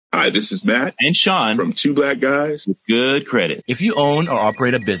Hi, this is Matt and Sean from Two Black Guys with Good Credit. If you own or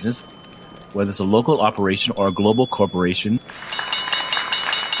operate a business, whether it's a local operation or a global corporation,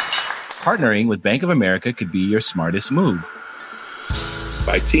 partnering with Bank of America could be your smartest move.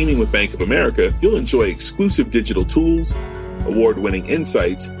 By teaming with Bank of America, you'll enjoy exclusive digital tools, award-winning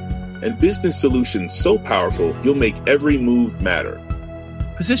insights, and business solutions so powerful you'll make every move matter.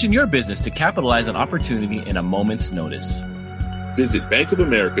 Position your business to capitalize on opportunity in a moment's notice. Visit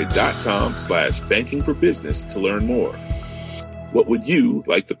bankofamerica.com/banking for business to learn more. What would you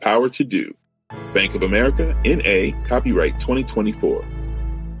like the power to do? Bank of America, N.A., copyright 2024.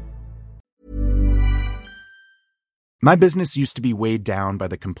 My business used to be weighed down by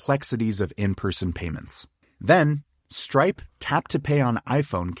the complexities of in-person payments. Then, Stripe Tap to Pay on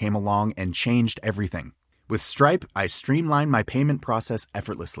iPhone came along and changed everything. With Stripe, I streamlined my payment process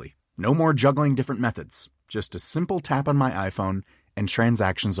effortlessly. No more juggling different methods. Just a simple tap on my iPhone and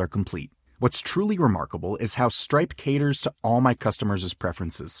transactions are complete. What's truly remarkable is how Stripe caters to all my customers'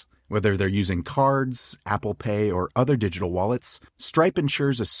 preferences. Whether they're using cards, Apple Pay, or other digital wallets, Stripe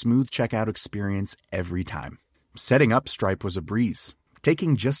ensures a smooth checkout experience every time. Setting up Stripe was a breeze,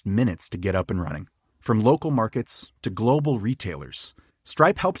 taking just minutes to get up and running. From local markets to global retailers,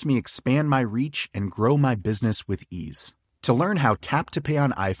 Stripe helped me expand my reach and grow my business with ease. To learn how Tap to Pay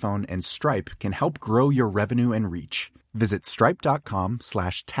on iPhone and Stripe can help grow your revenue and reach, visit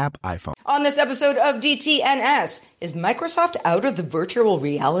stripe.com/tapiphone. On this episode of DTNS, is Microsoft out of the virtual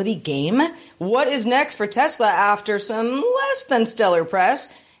reality game? What is next for Tesla after some less than stellar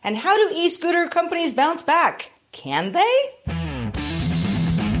press? And how do e-scooter companies bounce back? Can they?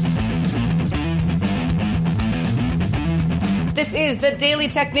 This is the Daily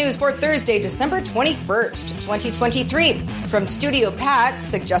Tech News for Thursday, December 21st, 2023. From Studio Pat,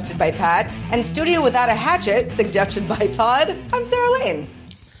 suggested by Pat, and Studio Without a Hatchet, suggested by Todd, I'm Sarah Lane.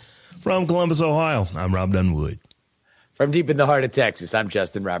 From Columbus, Ohio, I'm Rob Dunwood. From deep in the heart of Texas, I'm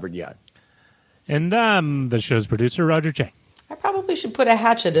Justin Robert Young. And I'm the show's producer, Roger J. I probably should put a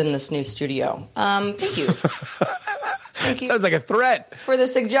hatchet in this new studio. Thank you. Thank you. Sounds like a threat. For the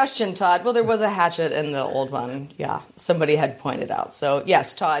suggestion, Todd. Well, there was a hatchet in the old one. Yeah, somebody had pointed out. So,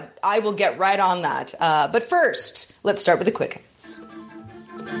 yes, Todd, I will get right on that. But first, let's start with the quick hits.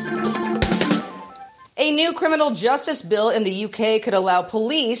 A new criminal justice bill in the UK could allow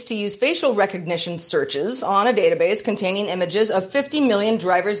police to use facial recognition searches on a database containing images of 50 million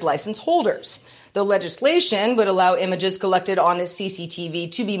driver's license holders. The legislation would allow images collected on CCTV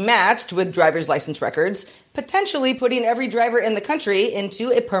to be matched with driver's license records, potentially putting every driver in the country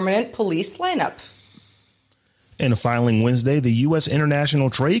into a permanent police lineup. In a filing Wednesday, the U.S. International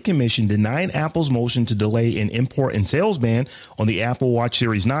Trade Commission denied Apple's motion to delay an import and sales ban on the Apple Watch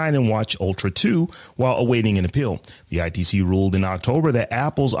Series 9 and Watch Ultra 2 while awaiting an appeal. The ITC ruled in October that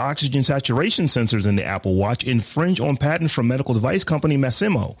Apple's oxygen saturation sensors in the Apple Watch infringe on patents from medical device company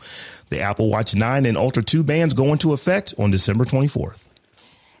Masimo. The Apple Watch 9 and Ultra 2 bans go into effect on December 24th.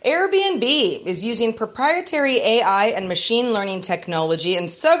 Airbnb is using proprietary AI and machine learning technology in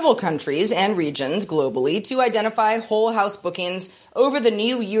several countries and regions globally to identify whole house bookings over the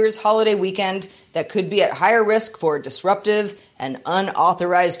New Year's holiday weekend that could be at higher risk for disruptive and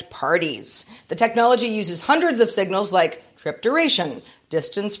unauthorized parties. The technology uses hundreds of signals like trip duration,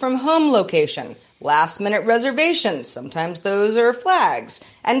 distance from home location, last-minute reservations, sometimes those are flags,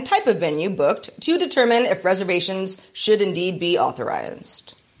 and type of venue booked to determine if reservations should indeed be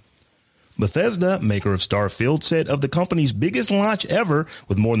authorized. Bethesda, maker of Starfield, said of the company's biggest launch ever,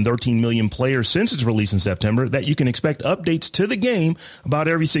 with more than 13 million players since its release in September, that you can expect updates to the game about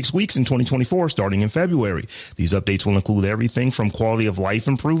every 6 weeks in 2024, starting in February. These updates will include everything from quality of life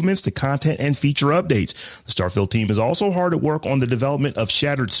improvements to content and feature updates. The Starfield team is also hard at work on the development of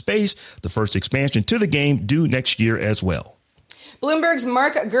Shattered Space, the first expansion to the game, due next year as well. Bloomberg's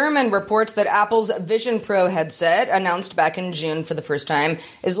Mark Gurman reports that Apple's Vision Pro headset, announced back in June for the first time,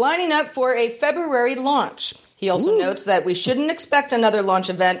 is lining up for a February launch. He also notes that we shouldn't expect another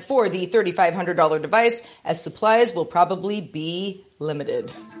launch event for the $3,500 device, as supplies will probably be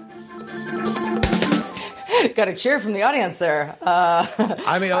limited. Got a cheer from the audience there.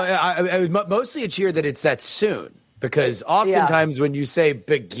 I mostly a cheer that it's that soon. Because oftentimes when you say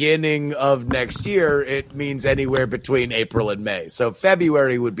beginning of next year, it means anywhere between April and May. So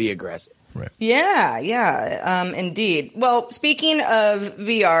February would be aggressive. Right. Yeah, indeed. Well, speaking of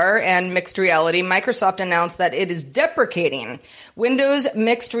VR and mixed reality, Microsoft announced that it is deprecating Windows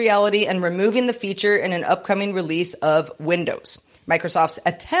mixed reality and removing the feature in an upcoming release of Windows. Microsoft's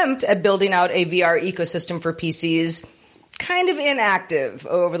attempt at building out a VR ecosystem for PCs kind of inactive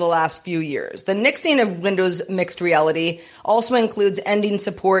over the last few years. The nixing of Windows mixed reality also includes ending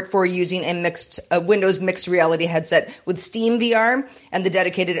support for using a Windows mixed reality headset with Steam VR and the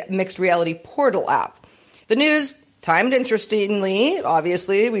dedicated mixed reality portal app. The news timed interestingly,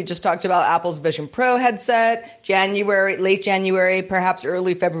 obviously. We just talked about Apple's Vision Pro headset, late January, perhaps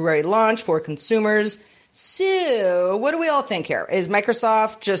early February launch for consumers. So what do we all think here? Is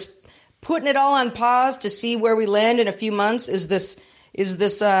Microsoft just putting it all on pause to see where we land in a few months? Is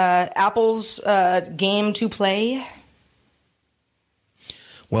this Apple's game to play?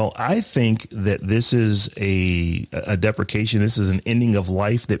 Well, I think that this is a deprecation. This is an ending of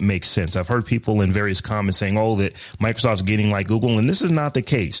life that makes sense. I've heard people in various comments saying, that Microsoft's getting like Google, and this is not the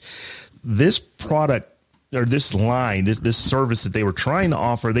case. This product or this line, this service that they were trying to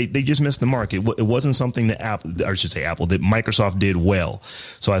offer, they just missed the mark. It wasn't something that Apple, that Microsoft did well.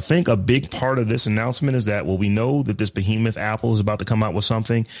 So I think a big part of this announcement is that, we know that this behemoth Apple is about to come out with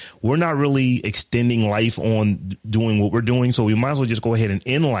something. We're not really extending life on doing what we're doing. So we might as well just go ahead and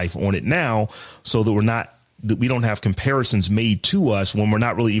end life on it now so that we don't have comparisons made to us when we're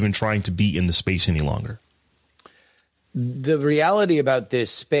not really even trying to be in the space any longer. The reality about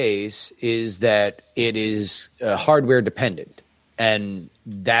this space is that it is hardware dependent. And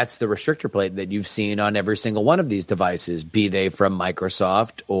that's the restrictor plate that you've seen on every single one of these devices, be they from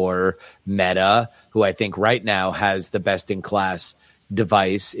Microsoft or Meta, who I think right now has the best in class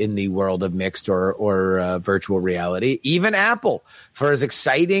device in the world of mixed or virtual reality. Even Apple, for as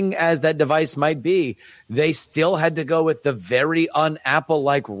exciting as that device might be, they still had to go with the very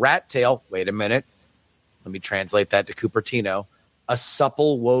un-Apple-like rat tail. Wait a minute. Let me translate that to Cupertino. A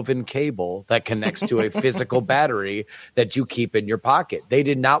supple woven cable that connects to a physical battery that you keep in your pocket. They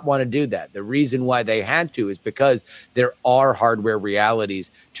did not want to do that. The reason why they had to is because there are hardware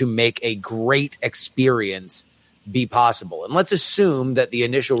realities to make a great experience be possible. And let's assume that the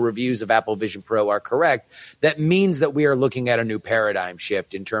initial reviews of Apple Vision Pro are correct. That means that we are looking at a new paradigm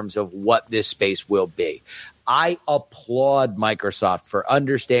shift in terms of what this space will be. I applaud Microsoft for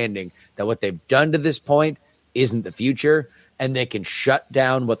understanding that what they've done to this point isn't the future, and they can shut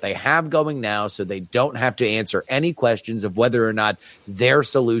down what they have going now so they don't have to answer any questions of whether or not their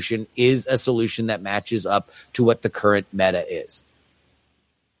solution is a solution that matches up to what the current meta is.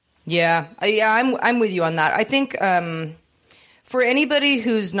 Yeah, I'm with you on that. I think for anybody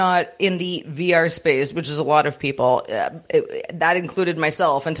who's not in the VR space, which is a lot of people, that included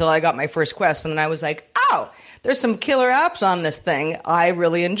myself until I got my first Quest, and then I was like, there's some killer apps on this thing. I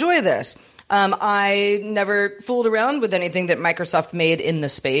really enjoy this. I never fooled around with anything that Microsoft made in the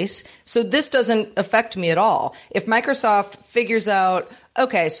space, so this doesn't affect me at all. If Microsoft figures out,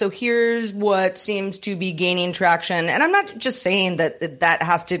 okay, so here's what seems to be gaining traction, and I'm not just saying that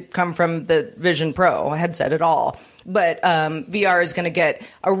has to come from the Vision Pro headset at all, but VR is going to get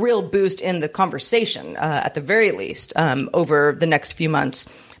a real boost in the conversation, at the very least, over the next few months.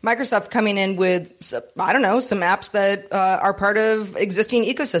 Microsoft coming in with, some apps that are part of existing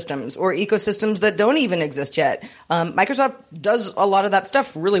ecosystems or ecosystems that don't even exist yet. Microsoft does a lot of that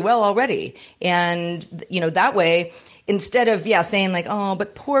stuff really well already. And, that way, instead of, saying like,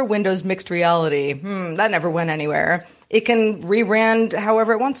 but poor Windows mixed reality, that never went anywhere, it can rebrand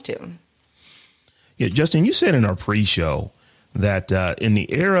however it wants to. Yeah, Justin, you said in our pre-show that in the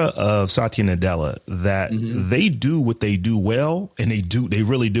era of Satya Nadella, that they do what they do well, and they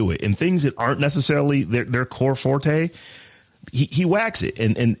really do it. And things that aren't necessarily their core forte, he whacks it.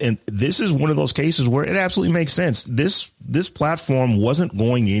 And this is one of those cases where it absolutely makes sense. This platform wasn't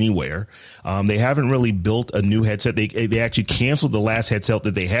going anywhere. They haven't really built a new headset. They actually canceled the last headset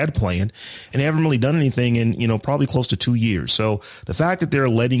that they had planned, and they haven't really done anything in, probably close to 2 years. So the fact that they're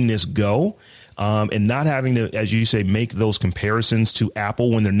letting this go, and not having to, as you say, make those comparisons to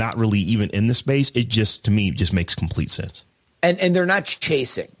Apple when they're not really even in the space, it just, to me, just makes complete sense. And they're not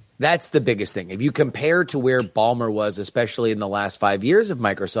chasing. That's the biggest thing. If you compare to where Ballmer was, especially in the last 5 years of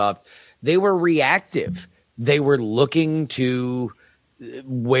Microsoft, they were reactive. They were looking to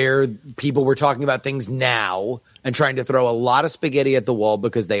where people were talking about things now and trying to throw a lot of spaghetti at the wall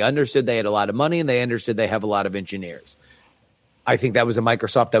because they understood they had a lot of money and they understood they have a lot of engineers. I think that was a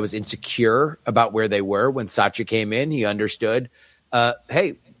Microsoft that was insecure about where they were when Satya came in. He understood,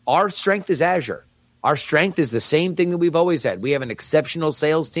 hey, our strength is Azure. Our strength is the same thing that we've always had. We have an exceptional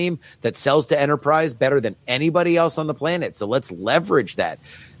sales team that sells to enterprise better than anybody else on the planet. So let's leverage that.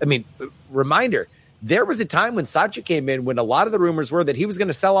 I mean, reminder, there was a time when Satya came in when a lot of the rumors were that he was going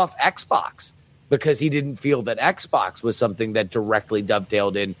to sell off Xbox because he didn't feel that Xbox was something that directly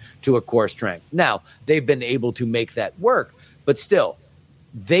dovetailed into a core strength. Now, they've been able to make that work. But still,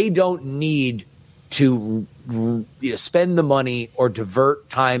 they don't need to spend the money or divert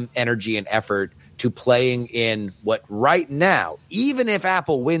time, energy, and effort to playing in what right now, even if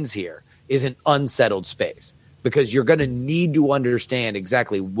Apple wins here, is an unsettled space, because you're going to need to understand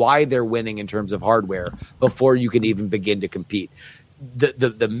exactly why they're winning in terms of hardware before you can even begin to compete.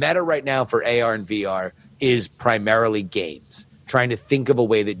 The meta right now for AR and VR is primarily games, trying to think of a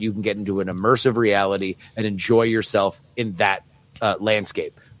way that you can get into an immersive reality and enjoy yourself in that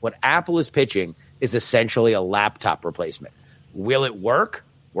landscape. What Apple is pitching is essentially a laptop replacement. Will it work?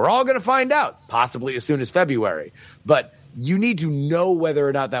 We're all going to find out, possibly as soon as February. But you need to know whether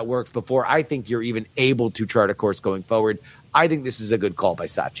or not that works before I think you're even able to chart a course going forward. I think this is a good call by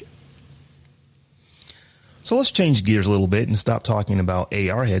Satya. So let's change gears a little bit and stop talking about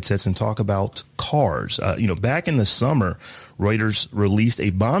AR headsets and talk about cars. Back in the summer, Reuters released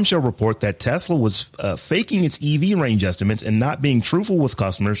a bombshell report that Tesla was faking its EV range estimates and not being truthful with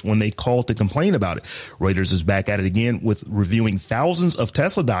customers when they called to complain about it. Reuters is back at it again with reviewing thousands of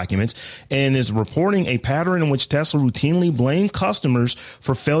Tesla documents and is reporting a pattern in which Tesla routinely blamed customers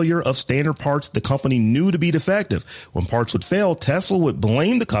for failure of standard parts the company knew to be defective. When parts would fail, Tesla would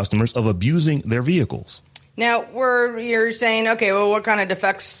blame the customers of abusing their vehicles. Now, you're saying, okay, well, what kind of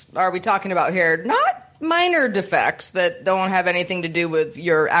defects are we talking about here? Not minor defects that don't have anything to do with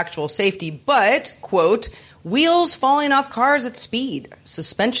your actual safety, but, quote, wheels falling off cars at speed,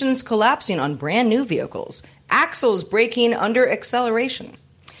 suspensions collapsing on brand new vehicles, axles breaking under acceleration.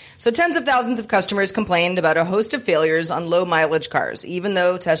 So tens of thousands of customers complained about a host of failures on low mileage cars, even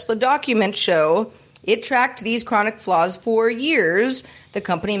though Tesla documents show it tracked these chronic flaws for years. The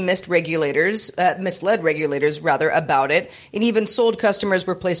company misled regulators about it. It even sold customers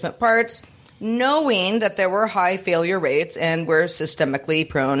replacement parts, knowing that there were high failure rates and were systemically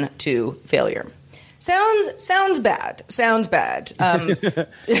prone to failure. Sounds bad.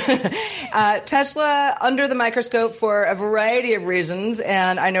 Tesla under the microscope for a variety of reasons,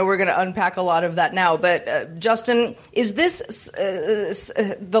 and I know we're going to unpack a lot of that now. But Justin, is this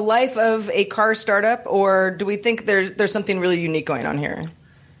the life of a car startup, or do we think there's something really unique going on here?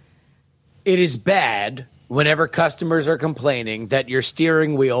 It is bad whenever customers are complaining that your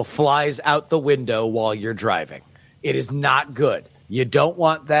steering wheel flies out the window while you're driving. It is not good. You don't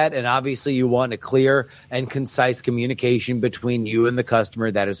want that, and obviously you want a clear and concise communication between you and the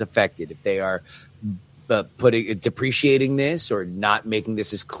customer that is affected. If they are depreciating this or not making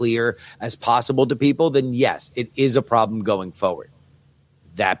this as clear as possible to people, then yes, it is a problem going forward.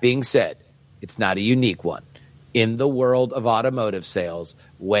 That being said, it's not a unique one. In the world of automotive sales,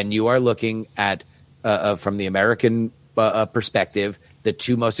 when you are looking at, from the American perspective, the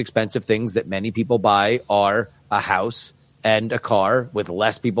two most expensive things that many people buy are a house and a car. With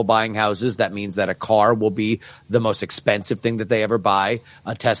less people buying houses, that means that a car will be the most expensive thing that they ever buy.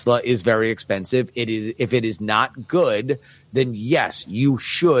 A Tesla is very expensive. If it is not good, then yes, you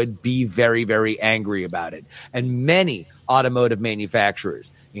should be very, very angry about it. And many automotive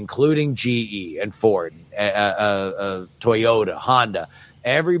manufacturers, including GE and Ford, Toyota, Honda,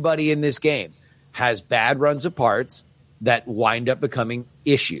 everybody in this game has bad runs of parts that wind up becoming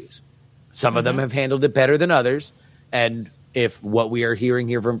issues. Some of them have handled it better than others. And if what we are hearing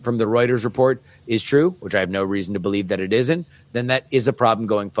here from the Reuters report is true, which I have no reason to believe that it isn't, then that is a problem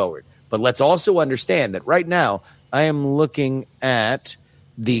going forward. But let's also understand that right now I am looking at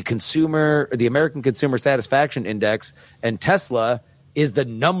the American Consumer Satisfaction Index, and Tesla is the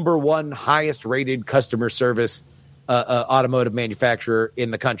number one highest rated customer service automotive manufacturer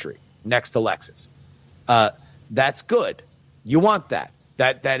in the country, next to Lexus. That's good. You want that.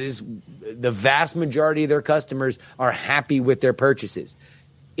 That is the vast majority of their customers are happy with their purchases.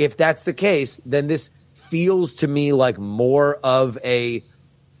 If that's the case, then this feels to me like more of a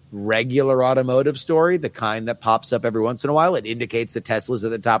regular automotive story, the kind that pops up every once in a while. It indicates that Tesla's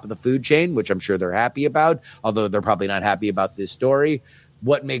at the top of the food chain, which I'm sure they're happy about, although they're probably not happy about this story.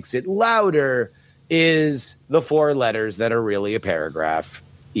 What makes it louder is the four letters that are really a paragraph: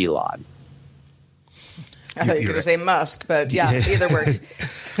 Elon. I thought you were going to say Musk, but yeah, either works.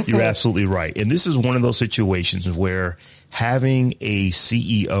 You're absolutely right. And this is one of those situations where having a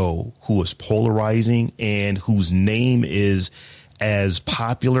CEO who is polarizing and whose name is as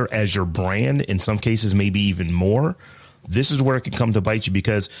popular as your brand, in some cases, maybe even more, this is where it can come to bite you,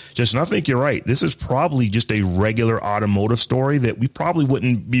 because, Justin, I think you're right. This is probably just a regular automotive story that we probably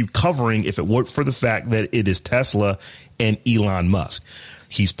wouldn't be covering if it weren't for the fact that it is Tesla and Elon Musk.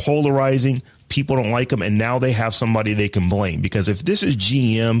 He's polarizing. people don't like them, and now they have somebody they can blame. Because if this is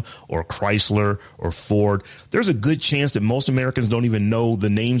GM or Chrysler or Ford, there's a good chance that most Americans don't even know the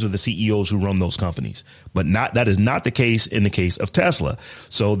names of the CEOs who run those companies. But that is not the case in the case of Tesla.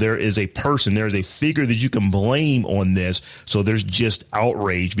 So there is a person, there is a figure that you can blame on this. So there's just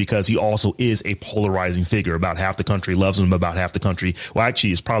outrage because he also is a polarizing figure. About half the country loves him, about half the country, well,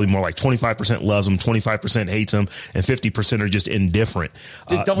 actually, it's probably more like 25% loves him, 25% hates him, and 50% are just indifferent.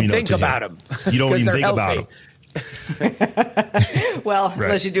 Don't think about him. You don't even think about him. Well, Right.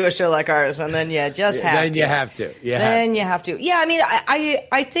 unless you do a show like ours, and then you just have Then to. you have to. Then you have to. Yeah, I mean,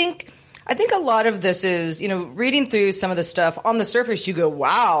 I think a lot of this is, reading through some of the stuff on the surface, you go,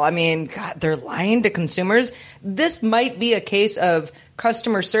 wow, I mean, God, they're lying to consumers. This might be a case of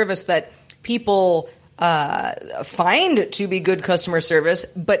customer service that people find to be good customer service,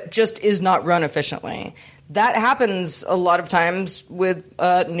 but just is not run efficiently. That happens a lot of times with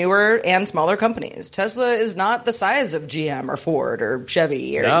newer and smaller companies. Tesla is not the size of GM or Ford or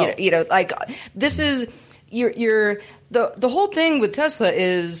Chevy or like this is the whole thing with Tesla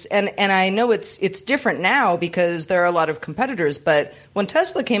is, and I know it's different now because there are a lot of competitors, but when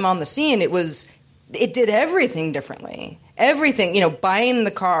Tesla came on the scene, it did everything differently. Everything, buying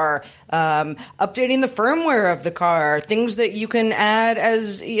the car, updating the firmware of the car, things that you can add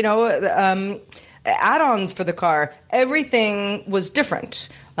as, add-ons for the car. Everything was different.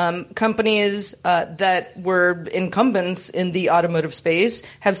 Companies that were incumbents in the automotive space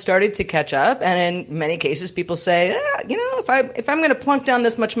have started to catch up, and in many cases, people say, if I'm going to plunk down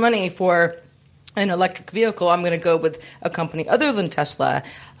this much money for an electric vehicle, I'm going to go with a company other than Tesla.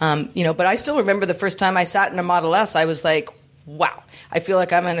 But I still remember the first time I sat in a Model S, I was like, wow, I feel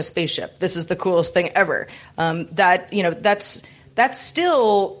like I'm in a spaceship. This is the coolest thing ever. That's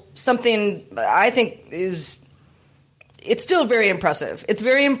still something I think it's still very impressive. It's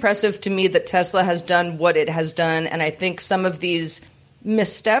very impressive to me that Tesla has done what it has done. And I think some of these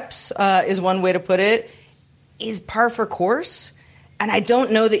missteps, is one way to put it, is par for course. And I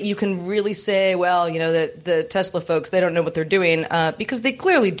don't know that you can really say, well, that the Tesla folks, they don't know what they're doing, because they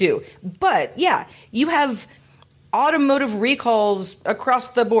clearly do. But yeah, you have automotive recalls across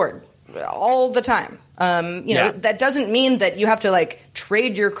the board all the time. That doesn't mean that you have to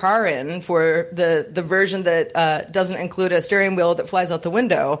trade your car in for the version that doesn't include a steering wheel that flies out the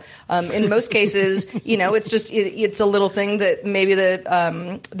window. In most cases, it's just it's a little thing that maybe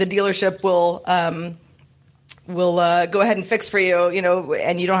the dealership will go ahead and fix for you,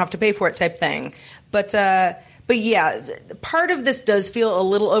 and you don't have to pay for it type thing. But yeah, part of this does feel a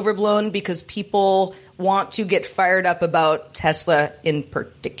little overblown because people want to get fired up about Tesla in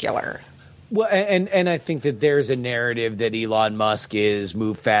particular. Well, and I think that there's a narrative that Elon Musk is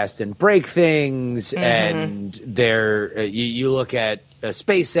move fast and break things, and you look at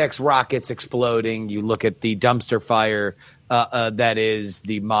SpaceX rockets exploding, you look at the dumpster fire that is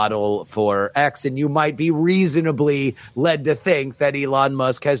the model for X, and you might be reasonably led to think that Elon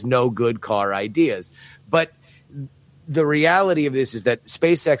Musk has no good car ideas. But the reality of this is that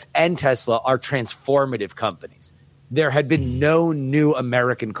SpaceX and Tesla are transformative companies. There had been no new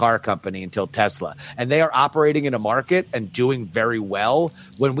American car company until Tesla, and they are operating in a market and doing very well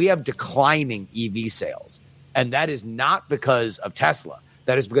when we have declining EV sales. And that is not because of Tesla.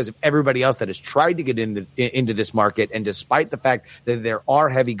 That is because of everybody else that has tried to get into this market, and despite the fact that there are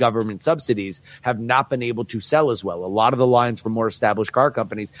heavy government subsidies, have not been able to sell as well. A lot of the lines from more established car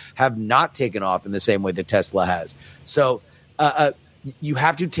companies have not taken off in the same way that Tesla has. So you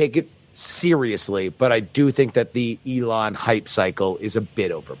have to take it seriously, but I do think that the Elon hype cycle is a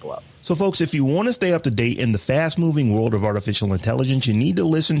bit overblown. So, folks, if you want to stay up to date in the fast-moving world of artificial intelligence, you need to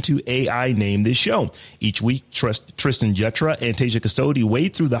listen to AI Name This Show. Each week, Tristan Jetra and Tasia Custodi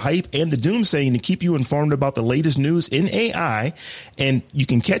wade through the hype and the doomsaying to keep you informed about the latest news in AI, and you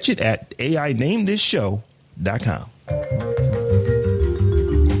can catch it at AINameThisShow.com.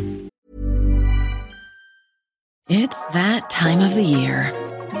 It's that time of the year.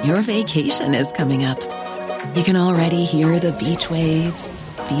 Your vacation is coming up. You can already hear the beach waves,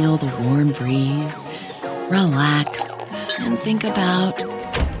 feel the warm breeze, relax, and think about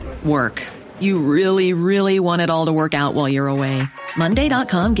work. You really, really want it all to work out while you're away.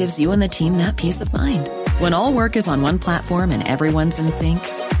 Monday.com gives you and the team that peace of mind. When all work is on one platform and everyone's in sync,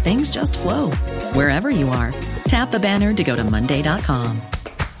 things just flow. Wherever you are, tap the banner to go to Monday.com.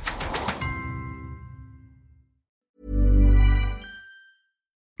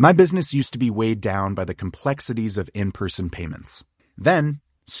 My business used to be weighed down by the complexities of in-person payments. Then,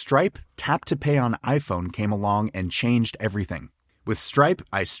 Stripe Tap to Pay on iPhone came along and changed everything. With Stripe,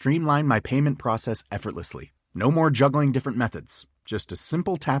 I streamlined my payment process effortlessly. No more juggling different methods. Just a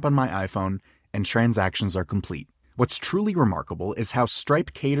simple tap on my iPhone, and transactions are complete. What's truly remarkable is how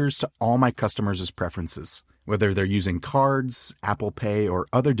Stripe caters to all my customers' preferences. Whether they're using cards, Apple Pay, or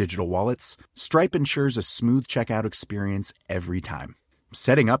other digital wallets, Stripe ensures a smooth checkout experience every time.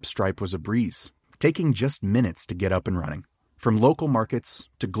 Setting up Stripe was a breeze, taking just minutes to get up and running. From local markets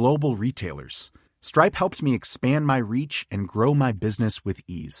to global retailers, Stripe helped me expand my reach and grow my business with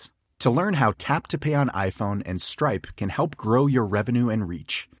ease. To learn how Tap to Pay on iPhone and Stripe can help grow your revenue and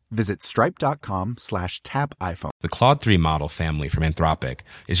reach, visit stripe.com/tapiphone. The Claude 3 model family from Anthropic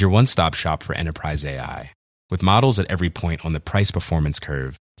is your one-stop shop for enterprise AI. With models at every point on the price-performance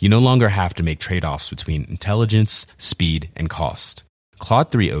curve, you no longer have to make trade-offs between intelligence, speed, and cost. Claude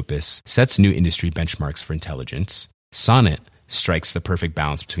 3 Opus sets new industry benchmarks for intelligence. Sonnet strikes the perfect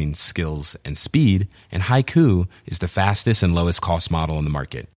balance between skills and speed. And Haiku is the fastest and lowest cost model in the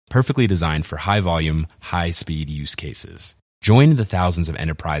market, perfectly designed for high-volume, high-speed use cases. Join the thousands of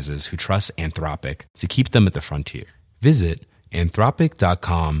enterprises who trust Anthropic to keep them at the frontier. Visit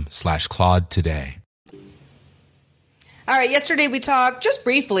anthropic.com/Claude today. All right, yesterday we talked just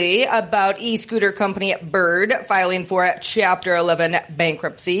briefly about e-scooter company Bird filing for Chapter 11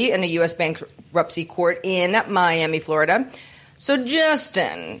 bankruptcy in a U.S. bankruptcy court in Miami, Florida. So,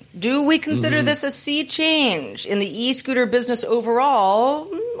 Justin, do we consider this a sea change in the e-scooter business overall,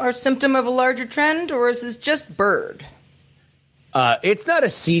 or a symptom of a larger trend, or is this just Bird? It's not a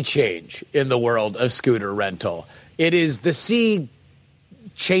sea change in the world of scooter rental. It is the sea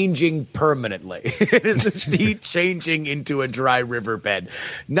changing permanently. It is the sea changing into a dry riverbed.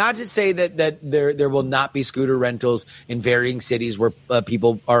 Not to say that there will not be scooter rentals in varying cities where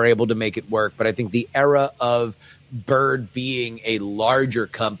people are able to make it work, but I think the era of Bird being a larger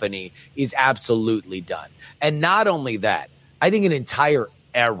company is absolutely done. And not only that, I think an entire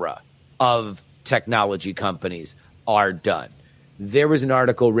era of technology companies are done. There was an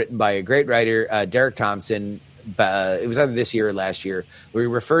article written by a great writer, Derek Thompson, it was either this year or last year, where he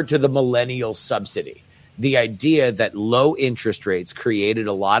referred to the millennial subsidy. The idea that low interest rates created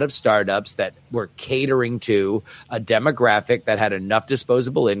a lot of startups that were catering to a demographic that had enough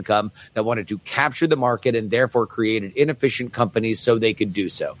disposable income that wanted to capture the market and therefore created inefficient companies so they could do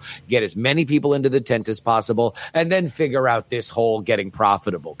so. Get as many people into the tent as possible and then figure out this whole getting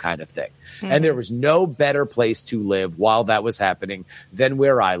profitable kind of thing. Mm-hmm. And there was no better place to live while that was happening than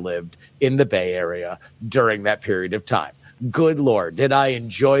where I lived in the Bay Area during that period of time. Good Lord, did I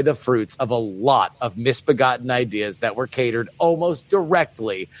enjoy the fruits of a lot of misbegotten ideas that were catered almost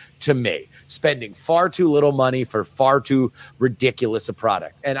directly to me, spending far too little money for far too ridiculous a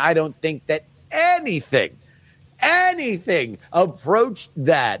product. And I don't think that anything approached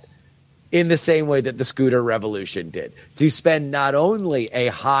that in the same way that the scooter revolution did, to spend not only a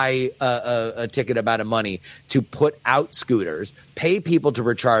high a ticket amount of money to put out scooters, pay people to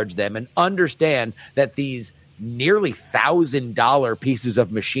recharge them, and understand that these nearly $1,000 pieces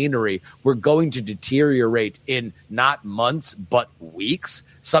of machinery were going to deteriorate in not months, but weeks,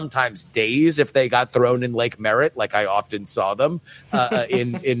 sometimes days if they got thrown in Lake Merritt, like I often saw them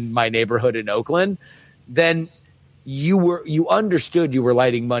in my neighborhood in Oakland, then you understood you were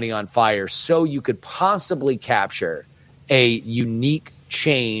lighting money on fire so you could possibly capture a unique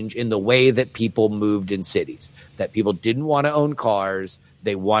change in the way that people moved in cities, that people didn't want to own cars.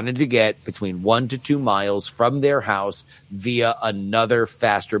 They wanted to get between 1 to 2 miles from their house via another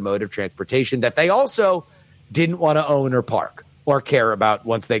faster mode of transportation that they also didn't want to own or park or care about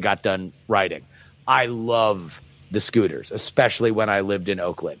once they got done riding. I love the scooters, especially when I lived in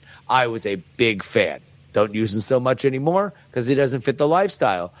Oakland. I was a big fan. Don't use them so much anymore because it doesn't fit the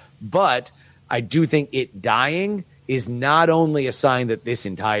lifestyle. But I do think it dying is not only a sign that this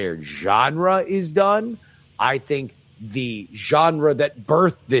entire genre is done. I think the genre that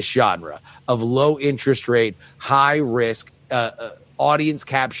birthed this genre of low interest rate, high risk, audience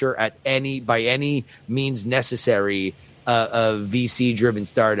capture by any means necessary, VC driven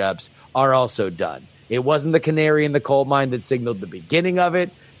startups are also done. It wasn't the canary in the coal mine that signaled the beginning of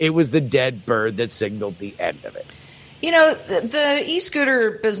it. It was the dead bird that signaled the end of it. You know, the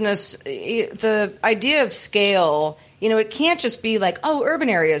e-scooter business, the idea of scale, it can't just be like, urban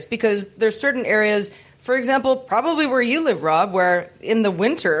areas, because there's certain areas, for example, probably where you live, Rob, where in the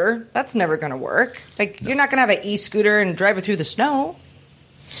winter, that's never going to work. Like, you're not going to have an e-scooter and drive it through the snow.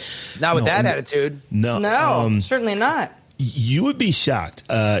 Not with that attitude. No, certainly not. You would be shocked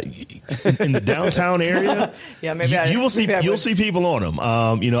in the downtown area. Yeah, maybe you'll see people on them.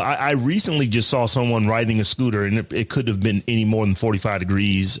 I recently just saw someone riding a scooter, and it could have been any more than 45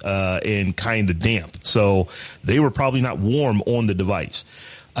 degrees and kind of damp. So they were probably not warm on the device.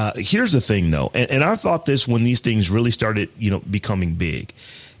 Here's the thing, though, and I thought this when these things really started, becoming big.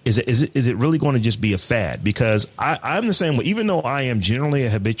 is it really going to just be a fad? Because I'm the same way. Even though I am generally a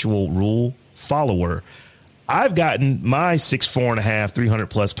habitual rule follower, I've gotten my 6'4.5",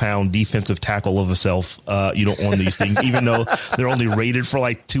 300+ pound defensive tackle of a self, on these things, even though they're only rated for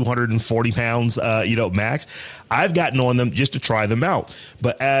like 240 pounds, max. I've gotten on them just to try them out.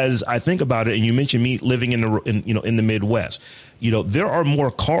 But as I think about it, and you mentioned me living in the Midwest, there are more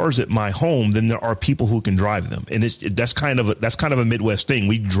cars at my home than there are people who can drive them. And that's kind of a Midwest thing.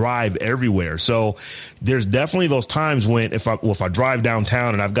 We drive everywhere. So there's definitely those times when if I drive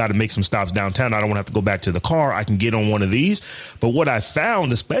downtown and I've got to make some stops downtown, I don't want to have to go back to the car. I can get on one of these. But what I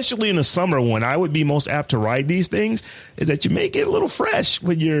found, especially in the summer when I would be most apt to ride these things, is that you may get a little fresh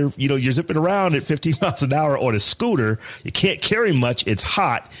when you're zipping around at 15 miles an hour on a scooter. You can't carry much. It's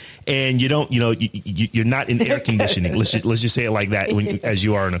hot, and you're not in air conditioning. Let's just say it like that as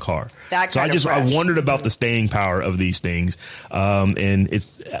you are in a car. I wondered about the staying power of these things. And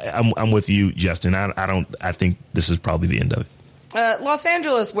I'm with you, Justin. I think this is probably the end of it. Los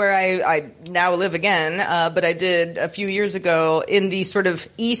Angeles, where I now live again, but I did a few years ago in the sort of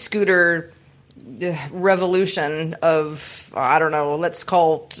e-scooter revolution of, I don't know, let's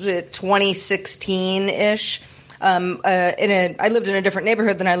call it 2016-ish. I lived in a different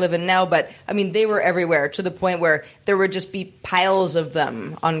neighborhood than I live in now, but I mean, they were everywhere to the point where there would just be piles of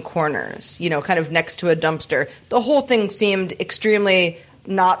them on corners, kind of next to a dumpster. The whole thing seemed extremely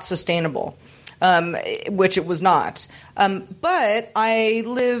not sustainable, which it was not. But I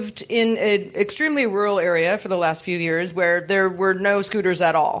lived in an extremely rural area for the last few years where there were no scooters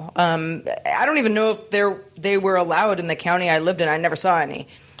at all. I don't even know if they were allowed in the county I lived in. I never saw any.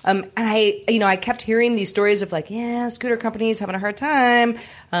 And I kept hearing these stories of scooter companies having a hard time.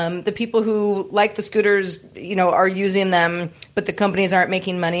 The people who like the scooters, are using them, but the companies aren't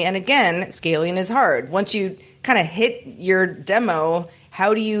making money. And again, scaling is hard. Once you kind of hit your demo,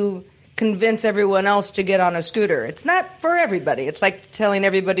 how do you convince everyone else to get on a scooter? It's not for everybody. It's like telling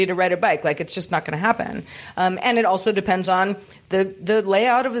everybody to ride a bike. It's just not going to happen. And it also depends on the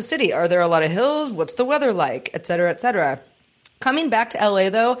layout of the city. Are there a lot of hills? What's the weather like? Et cetera, et cetera. Coming back to LA,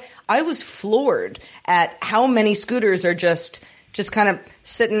 though, I was floored at how many scooters are just kind of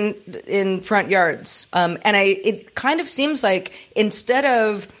sitting in front yards. It kind of seems like instead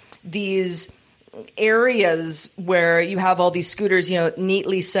of these areas where you have all these scooters,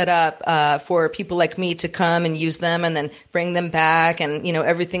 neatly set up for people like me to come and use them and then bring them back and,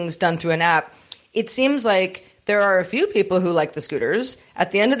 everything's done through an app, it seems like there are a few people who like the scooters.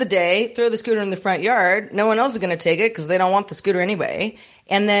 At the end of the day, throw the scooter in the front yard. No one else is going to take it because they don't want the scooter anyway.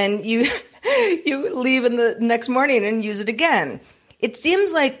 And then you leave in the next morning and use it again. It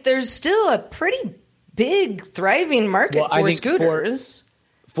seems like there's still a pretty big, thriving market for scooters.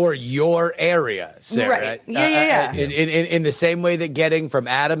 For your area, Sarah. Right. Yeah. In the same way that getting from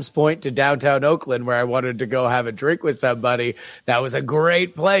Adams Point to downtown Oakland, where I wanted to go have a drink with somebody, that was a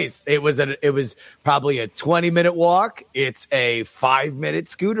great place. It was probably a 20-minute walk. It's a 5-minute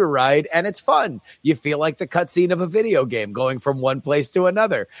scooter ride, and it's fun. You feel like the cutscene of a video game going from one place to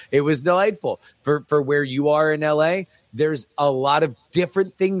another. It was delightful. For where you are in LA, there's a lot of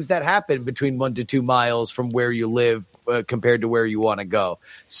different things that happen between 1 to 2 miles from where you live compared to where you want to go.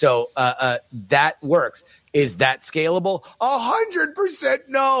 So that works. Is that scalable? 100%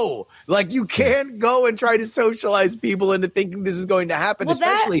 no. You can't go and try to socialize people into thinking this is going to happen. Well,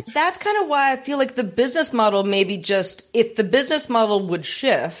 that's kind of why I feel like the business model if the business model would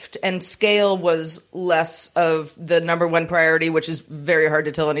shift and scale was less of the number one priority, which is very hard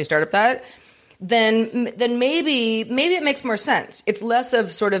to tell any startup that, then maybe it makes more sense. It's less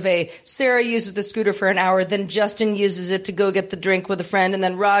of sort of a Sarah uses the scooter for an hour, then Justin uses it to go get the drink with a friend, and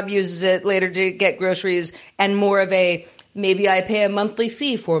then Rob uses it later to get groceries, and more of a maybe I pay a monthly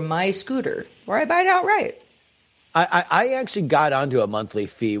fee for my scooter, or I buy it outright. I actually got onto a monthly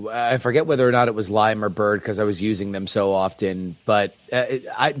fee. I forget whether or not it was Lime or Bird because I was using them so often. But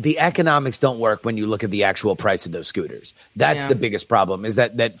the economics don't work when you look at the actual price of those scooters. That's the biggest problem, is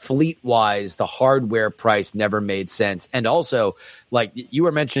that fleet-wise, the hardware price never made sense. And also, like you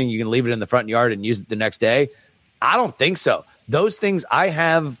were mentioning, you can leave it in the front yard and use it the next day. I don't think so. Those things, I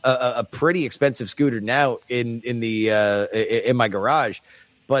have a pretty expensive scooter now in my garage.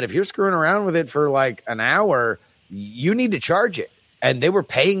 But if you're screwing around with it for like an hour, you need to charge it. And they were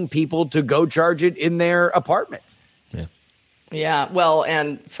paying people to go charge it in their apartments. Yeah, well,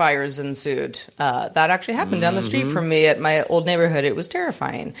 and fires ensued. That actually happened down the street from me at my old neighborhood. It was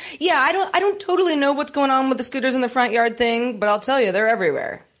terrifying. Yeah, I don't totally know what's going on with the scooters in the front yard thing, but I'll tell you, they're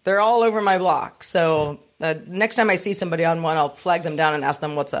everywhere. They're all over my block. So next time I see somebody on one, I'll flag them down and ask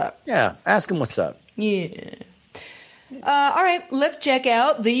them what's up. Yeah, ask them what's up. Yeah. All right, let's check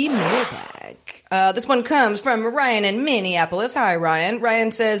out the mailbag. This one comes from Ryan in Minneapolis. Hi, Ryan.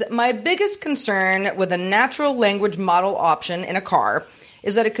 Ryan says, my biggest concern with a natural language model option in a car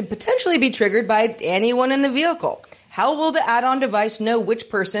is that it could potentially be triggered by anyone in the vehicle. How will the add-on device know which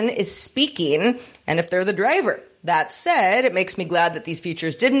person is speaking and if they're the driver? That said, it makes me glad that these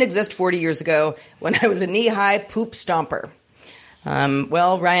features didn't exist 40 years ago when I was a knee-high poop stomper.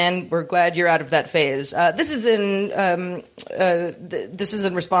 Well, Ryan, we're glad you're out of that phase. This is in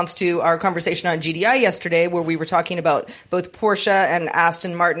response to our conversation on GDI yesterday, where we were talking about both Porsche and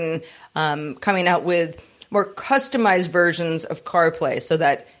Aston Martin coming out with more customized versions of CarPlay, so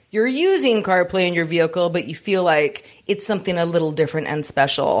that you're using CarPlay in your vehicle, but you feel like it's something a little different and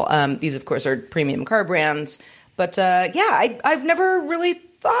special. These, of course, are premium car brands. But I've never really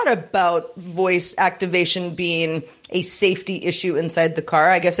thought about voice activation being a safety issue inside the car.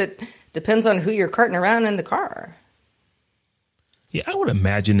 I guess it depends on who you're carting around in the car. Yeah, I would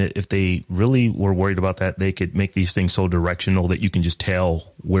imagine that if they really were worried about that, they could make these things so directional that you can just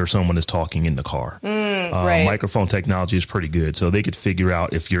tell where someone is talking in the car. Right. Microphone technology is pretty good, so they could figure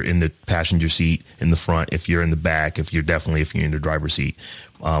out if you're in the passenger seat in the front, if you're in the back, if you're in the driver's seat.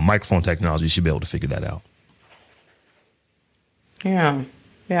 Microphone technology should be able to figure that out.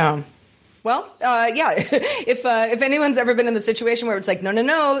 Yeah. Well, if anyone's ever been in the situation where it's like,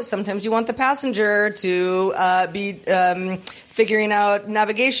 no, sometimes you want the passenger to be figuring out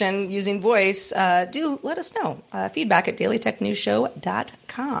navigation using voice, do let us know. Feedback at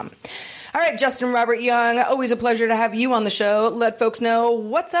dailytechnewsshow.com. All right, Justin Robert Young, always a pleasure to have you on the show. Let folks know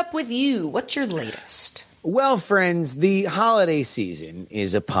what's up with you. What's your latest? Well, friends, the holiday season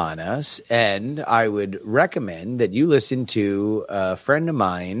is upon us, and I would recommend that you listen to a friend of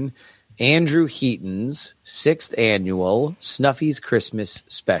mine, Andrew Heaton's 6th annual Snuffy's Christmas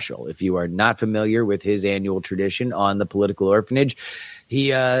special. If you are not familiar with his annual tradition on the Political Orphanage, he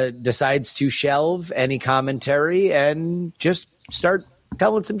decides to shelve any commentary and just start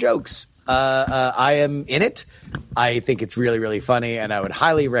telling some jokes. I am in it. I think it's really, really funny, and I would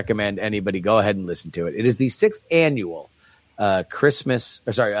highly recommend anybody go ahead and listen to it. It is the 6th annual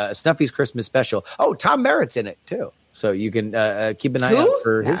Snuffy's Christmas special. Oh, Tom Merritt's in it too, so you can keep an eye out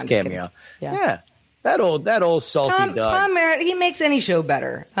for his cameo. Yeah, that old salty dog. Tom Merritt, he makes any show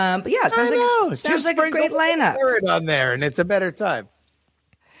better. But yeah, sounds like a great lineup. Merritt on there, and it's a better time.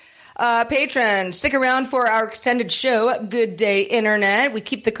 Patrons, stick around for our extended show, Good Day Internet. We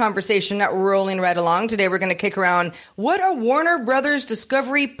keep the conversation rolling right along. Today we're going to kick around what a Warner Brothers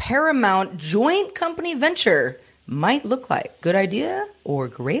Discovery Paramount joint company venture might look like. Good idea or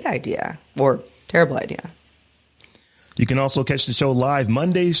great idea or terrible idea? You can also catch the show live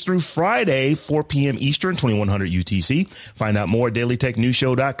Mondays through Friday, 4 p.m. Eastern, 2100 UTC. Find out more at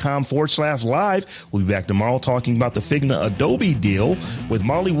dailytechnewsshow.com/live. We'll be back tomorrow talking about the Figna Adobe deal with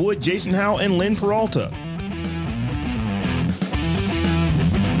Marley Wood, Jason Howe, and Lynn Peralta.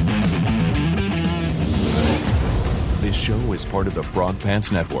 This show is part of the Frog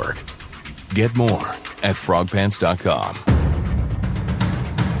Pants Network. Get more at frogpants.com.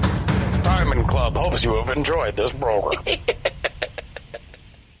 Diamond Club hopes you have enjoyed this program.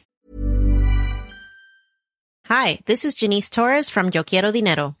 Hi, this is Janice Torres from Yo Quiero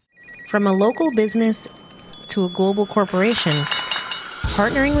Dinero. From a local business to a global corporation,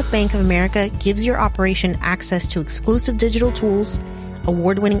 partnering with Bank of America gives your operation access to exclusive digital tools,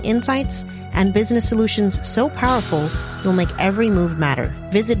 award-winning insights, and business solutions so powerful you'll make every move matter.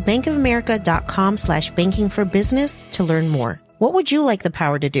 Visit bankofamerica.com/banking for business to learn more. What would you like the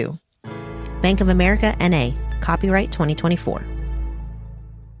power to do? Bank of America, N.A., copyright 2024.